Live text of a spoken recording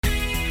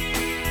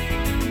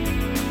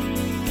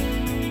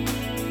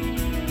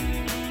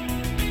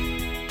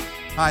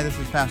Hi, this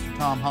is Pastor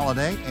Tom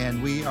Holliday,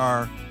 and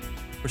we're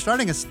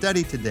starting a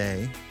study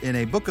today in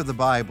a book of the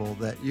Bible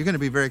that you're going to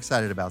be very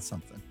excited about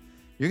something.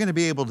 You're going to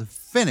be able to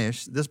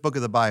finish this book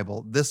of the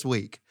Bible this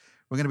week.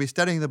 We're going to be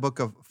studying the book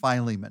of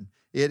Philemon.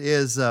 It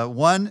is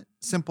one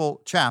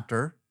simple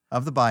chapter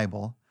of the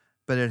Bible,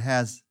 but it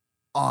has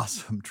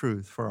awesome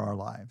truth for our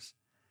lives.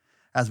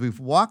 As we've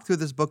walked through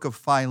this book of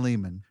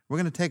Philemon, we're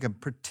going to take a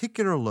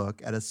particular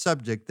look at a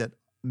subject that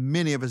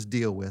many of us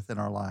deal with in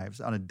our lives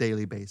on a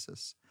daily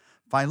basis.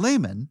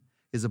 Philemon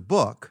is a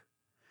book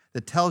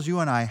that tells you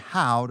and I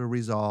how to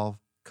resolve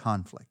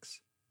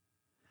conflicts.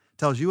 It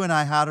tells you and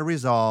I how to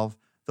resolve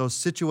those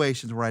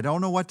situations where I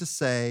don't know what to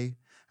say,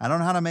 I don't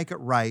know how to make it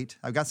right,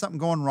 I've got something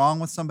going wrong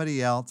with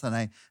somebody else, and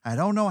I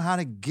don't know how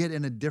to get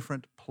in a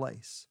different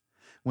place.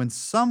 When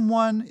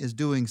someone is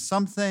doing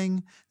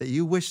something that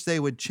you wish they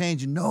would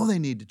change, you know they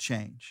need to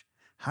change.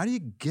 How do you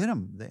get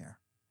them there?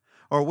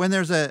 Or when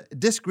there's a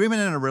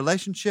disagreement in a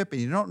relationship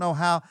and you don't know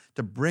how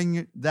to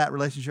bring that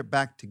relationship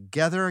back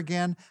together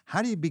again,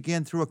 how do you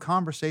begin through a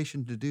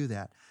conversation to do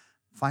that?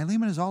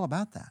 Philemon is all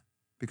about that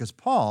because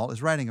Paul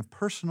is writing a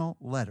personal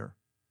letter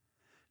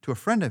to a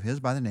friend of his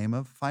by the name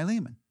of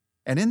Philemon.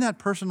 And in that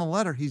personal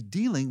letter, he's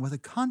dealing with a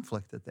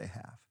conflict that they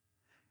have.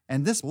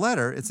 And this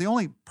letter, it's the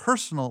only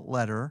personal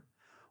letter,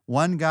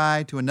 one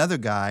guy to another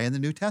guy in the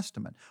New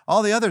Testament.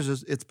 All the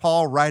others, it's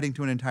Paul writing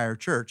to an entire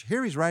church.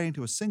 Here he's writing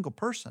to a single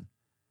person.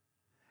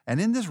 And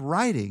in this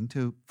writing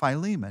to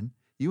Philemon,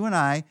 you and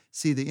I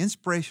see the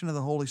inspiration of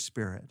the Holy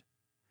Spirit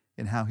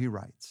in how he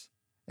writes.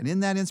 And in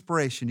that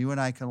inspiration, you and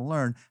I can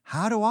learn,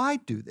 how do I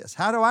do this?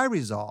 How do I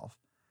resolve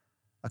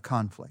a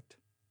conflict?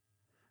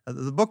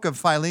 The book of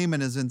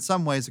Philemon is in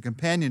some ways a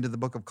companion to the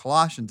book of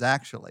Colossians,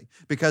 actually,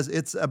 because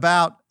it's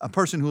about a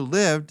person who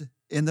lived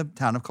in the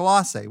town of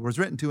Colossae, was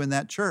written to in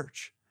that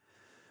church.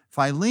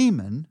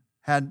 Philemon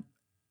had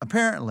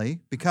apparently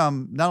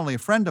become not only a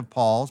friend of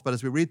Paul's, but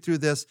as we read through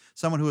this,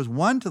 someone who was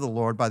won to the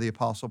Lord by the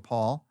Apostle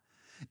Paul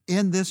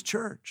in this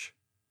church.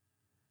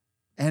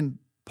 And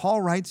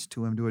Paul writes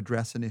to him to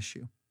address an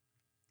issue.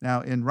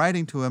 Now, in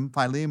writing to him,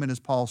 Philemon is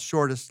Paul's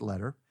shortest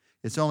letter.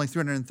 It's only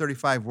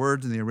 335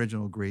 words in the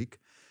original Greek,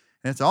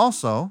 and it's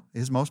also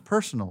his most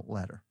personal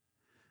letter.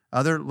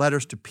 Other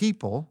letters to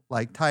people,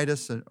 like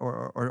Titus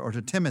or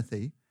to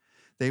Timothy,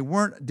 they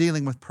weren't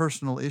dealing with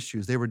personal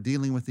issues. They were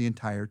dealing with the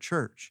entire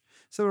church.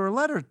 So a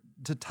letter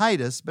to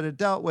Titus, but it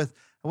dealt with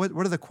what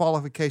are the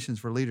qualifications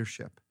for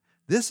leadership.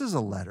 This is a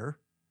letter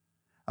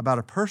about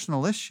a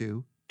personal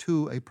issue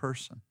to a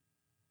person.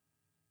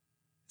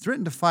 It's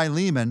written to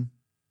Philemon,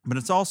 but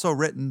it's also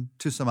written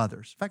to some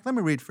others. In fact, let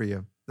me read for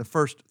you the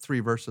first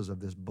 3 verses of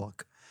this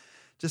book,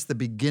 just the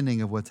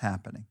beginning of what's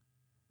happening.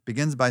 It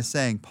begins by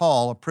saying,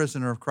 Paul, a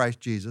prisoner of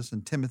Christ Jesus,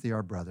 and Timothy,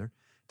 our brother,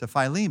 to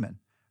Philemon,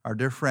 our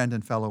dear friend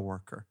and fellow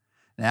worker,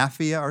 and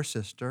Apphia, our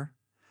sister,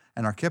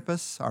 and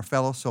Archippus, our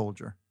fellow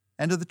soldier,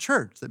 and to the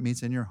church that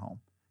meets in your home.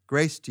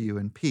 Grace to you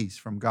and peace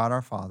from God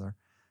our Father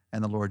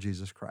and the Lord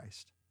Jesus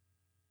Christ.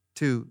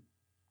 To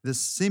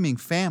this seeming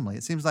family,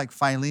 it seems like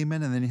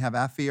Philemon, and then you have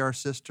Apphia, our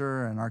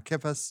sister, and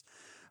Archippus.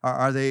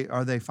 Are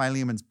they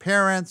Philemon's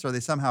parents? Are they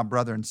somehow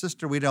brother and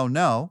sister? We don't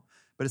know,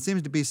 but it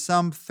seems to be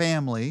some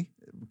family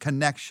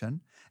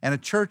connection. And a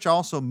church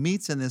also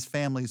meets in this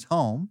family's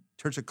home.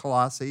 Church of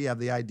Colossae, you have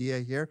the idea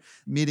here,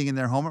 meeting in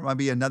their home. It might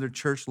be another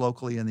church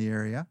locally in the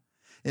area.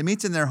 It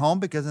meets in their home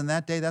because in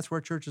that day, that's where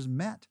churches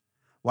met.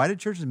 Why did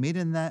churches meet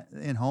in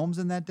homes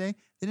in that day?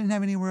 They didn't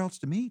have anywhere else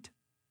to meet.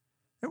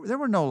 There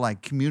were no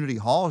community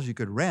halls you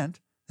could rent.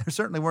 There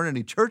certainly weren't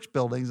any church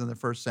buildings in the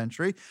first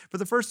century. For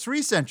the first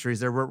 3 centuries,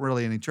 there weren't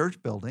really any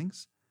church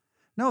buildings.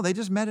 No, they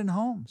just met in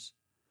homes.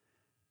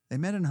 They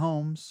met in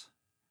homes,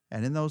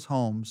 and in those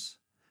homes,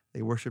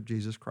 they worshiped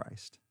Jesus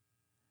Christ.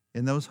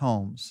 In those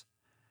homes,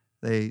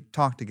 they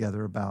talked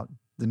together about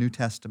the New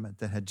Testament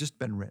that had just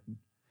been written.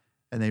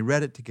 And they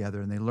read it together,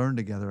 and they learned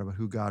together about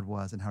who God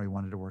was and how he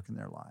wanted to work in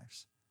their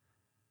lives.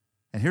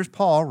 And here's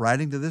Paul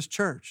writing to this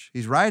church.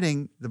 He's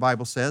writing, the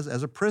Bible says,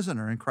 as a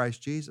prisoner in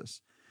Christ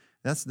Jesus.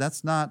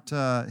 That's not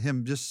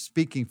him just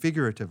speaking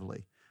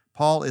figuratively.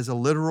 Paul is a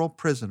literal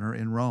prisoner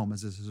in Rome,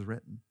 as this is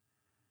written.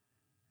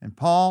 And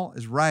Paul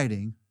is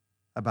writing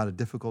about a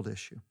difficult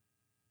issue.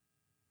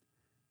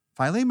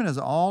 Philemon is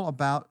all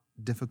about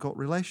difficult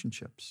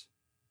relationships.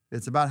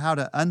 It's about how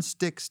to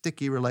unstick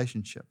sticky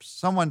relationships.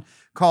 Someone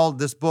called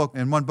this book,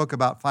 in one book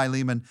about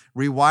Philemon,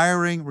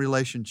 Rewiring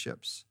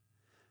Relationships.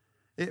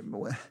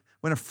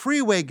 When a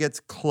freeway gets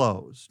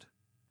closed,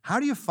 how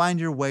do you find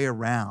your way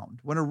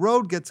around? When a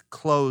road gets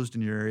closed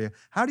in your area,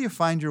 how do you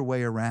find your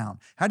way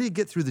around? How do you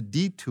get through the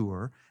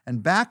detour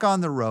and back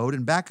on the road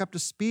and back up to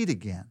speed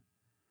again?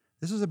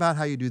 This is about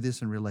how you do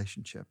this in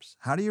relationships.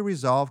 How do you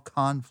resolve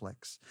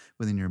conflicts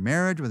within your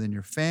marriage, within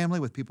your family,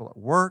 with people at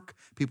work,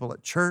 people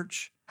at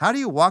church? How do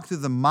you walk through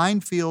the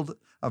minefield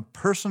of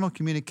personal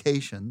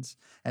communications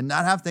and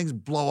not have things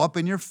blow up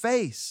in your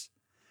face?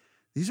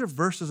 These are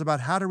verses about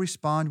how to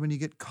respond when you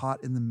get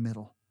caught in the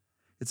middle.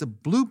 It's a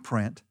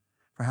blueprint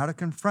for how to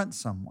confront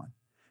someone.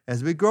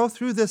 As we go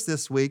through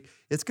this week,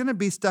 it's going to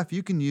be stuff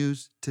you can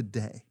use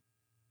today.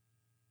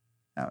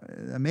 Now,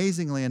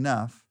 amazingly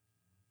enough,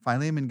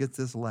 Philemon gets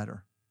this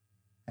letter,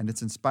 and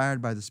it's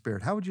inspired by the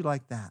Spirit. How would you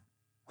like that?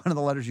 One of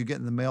the letters you get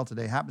in the mail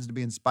today happens to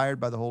be inspired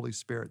by the Holy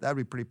Spirit. That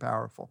would be pretty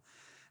powerful.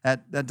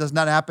 That does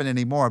not happen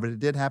anymore, but it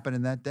did happen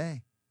in that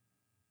day.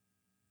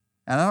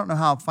 And I don't know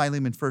how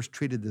Philemon first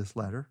treated this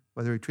letter,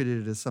 whether he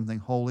treated it as something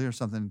holy or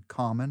something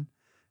common,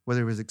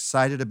 whether he was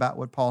excited about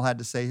what Paul had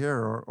to say here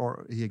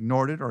or he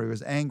ignored it or he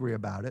was angry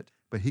about it,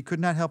 but he could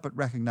not help but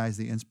recognize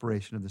the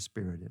inspiration of the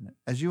Spirit in it,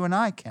 as you and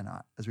I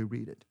cannot as we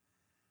read it.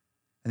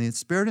 And the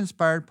Spirit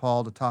inspired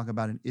Paul to talk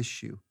about an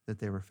issue that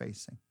they were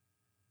facing.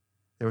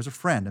 There was a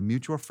friend, a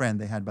mutual friend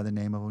they had by the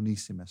name of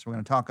Onesimus. We're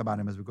going to talk about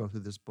him as we go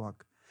through this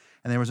book.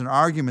 And there was an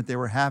argument they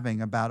were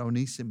having about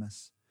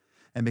Onesimus.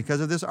 And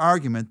because of this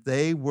argument,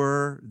 they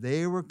were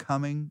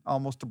coming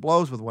almost to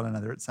blows with one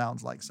another, it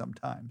sounds like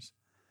sometimes.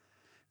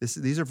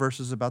 These are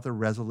verses about the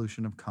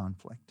resolution of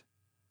conflict.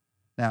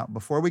 Now,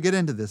 before we get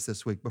into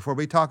this week, before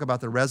we talk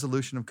about the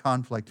resolution of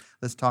conflict,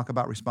 let's talk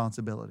about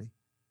responsibility.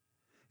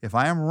 If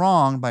I am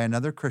wronged by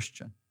another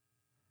Christian,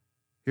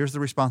 here's the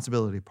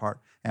responsibility part.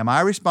 Am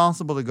I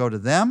responsible to go to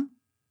them,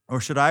 or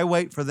should I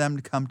wait for them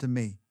to come to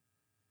me?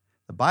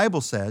 The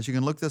Bible says, you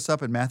can look this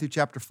up in Matthew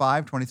chapter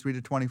 5, 23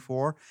 to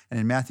 24, and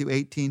in Matthew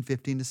 18,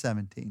 15 to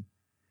 17.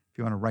 If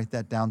you want to write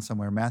that down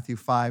somewhere, Matthew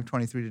 5,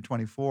 23 to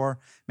 24,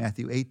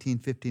 Matthew 18,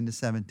 15 to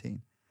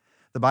 17.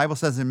 The Bible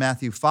says in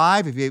Matthew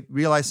 5, if you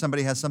realize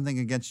somebody has something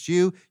against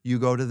you, you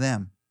go to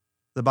them.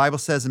 The Bible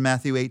says in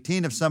Matthew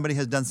 18, if somebody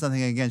has done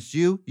something against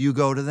you, you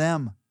go to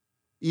them.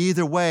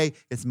 Either way,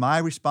 it's my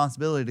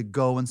responsibility to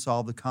go and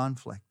solve the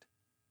conflict.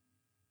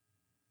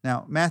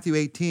 Now, Matthew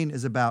 18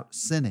 is about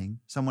sinning,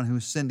 someone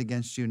who sinned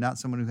against you, not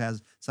someone who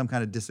has some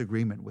kind of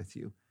disagreement with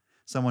you,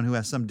 someone who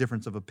has some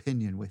difference of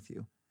opinion with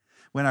you.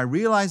 When I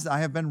realize that I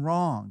have been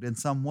wronged in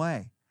some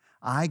way,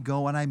 I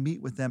go and I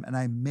meet with them and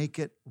I make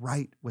it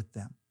right with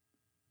them.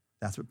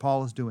 That's what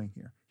Paul is doing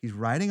here. He's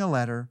writing a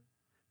letter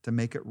to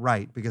make it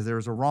right because there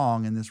is a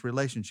wrong in this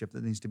relationship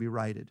that needs to be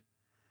righted.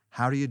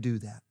 How do you do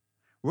that?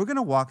 We're going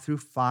to walk through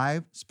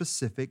 5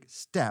 specific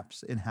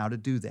steps in how to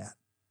do that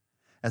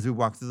as we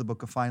walk through the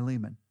book of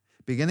Philemon,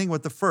 beginning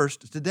with the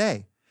first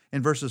today.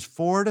 In verses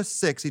 4 to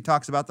 6, he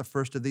talks about the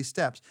first of these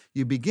steps.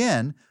 You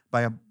begin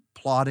by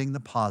applauding the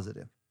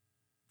positive.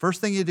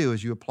 First thing you do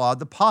is you applaud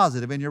the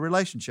positive in your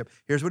relationship.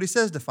 Here's what he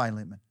says to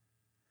Philemon.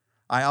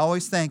 I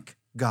always thank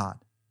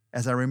God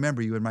as I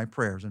remember you in my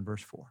prayers in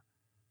verse 4,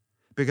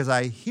 because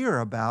I hear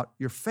about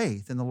your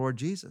faith in the Lord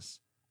Jesus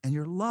and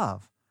your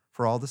love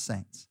for all the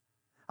saints.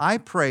 I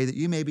pray that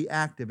you may be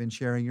active in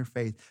sharing your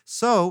faith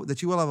so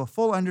that you will have a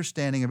full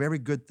understanding of every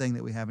good thing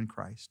that we have in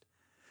Christ.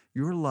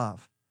 Your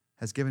love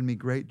has given me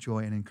great joy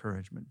and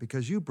encouragement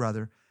because you,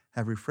 brother,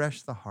 have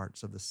refreshed the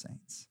hearts of the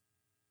saints.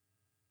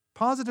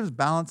 Positives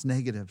balance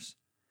negatives.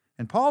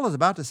 And Paul is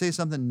about to say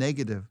something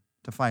negative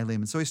to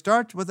Philemon. So he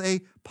starts with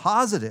a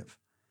positive.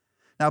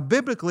 Now,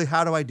 biblically,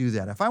 how do I do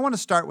that? If I want to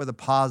start with a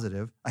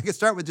positive, I could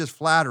start with just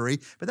flattery,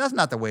 but that's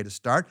not the way to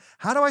start.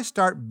 How do I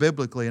start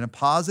biblically in a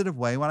positive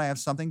way when I have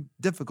something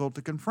difficult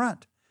to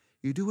confront?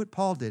 You do what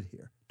Paul did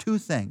here. 2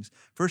 things.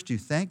 First, you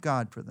thank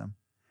God for them.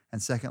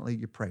 And secondly,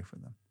 you pray for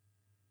them.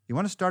 You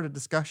want to start a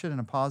discussion in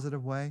a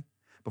positive way?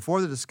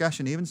 Before the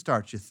discussion even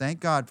starts, you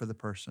thank God for the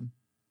person.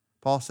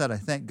 Paul said, I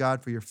thank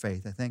God for your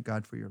faith. I thank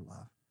God for your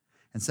love.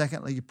 And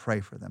secondly, you pray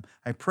for them.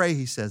 I pray,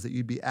 he says, that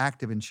you'd be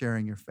active in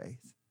sharing your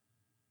faith.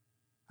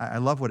 I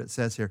love what it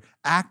says here,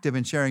 active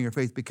in sharing your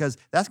faith, because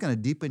that's going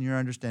to deepen your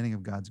understanding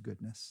of God's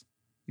goodness.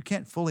 You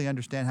can't fully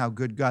understand how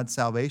good God's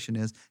salvation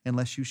is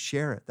unless you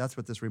share it. That's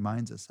what this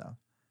reminds us of.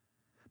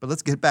 But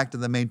let's get back to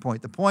the main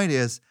point. The point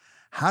is,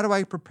 how do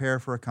I prepare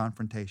for a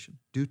confrontation?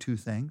 Do 2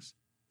 things.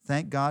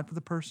 Thank God for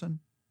the person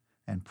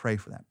and pray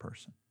for that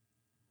person.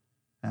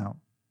 Now,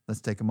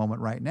 let's take a moment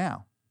right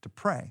now to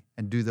pray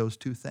and do those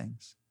 2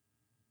 things.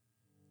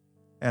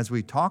 As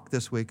we talk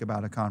this week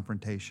about a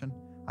confrontation,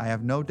 I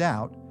have no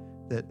doubt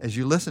that as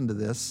you listen to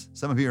this,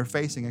 some of you are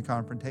facing a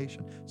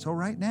confrontation. So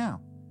right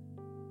now,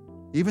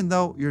 even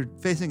though you're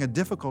facing a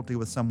difficulty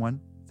with someone,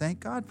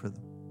 thank God for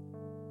them.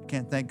 You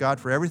can't thank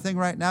God for everything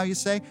right now, you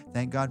say.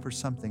 Thank God for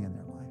something in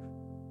their life.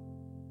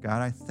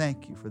 God, I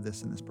thank you for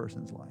this in this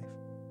person's life.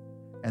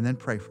 And then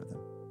pray for them.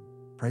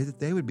 Pray that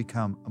they would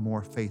become a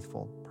more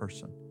faithful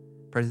person.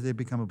 Pray that they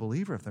become a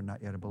believer if they're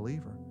not yet a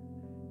believer.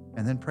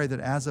 And then pray that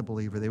as a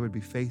believer, they would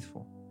be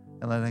faithful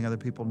in letting other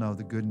people know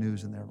the good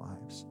news in their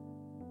lives.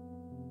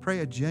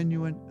 Pray a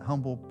genuine,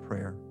 humble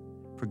prayer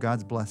for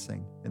God's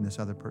blessing in this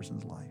other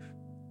person's life.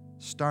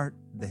 Start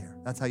there.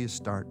 That's how you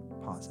start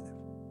positive.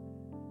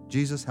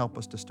 Jesus, help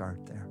us to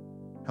start there.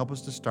 Help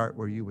us to start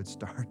where you would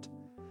start.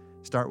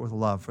 Start with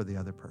love for the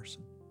other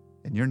person.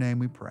 In your name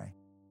we pray.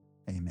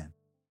 Amen.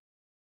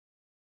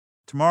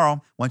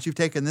 Tomorrow, once you've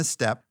taken this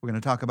step, we're going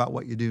to talk about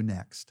what you do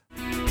next.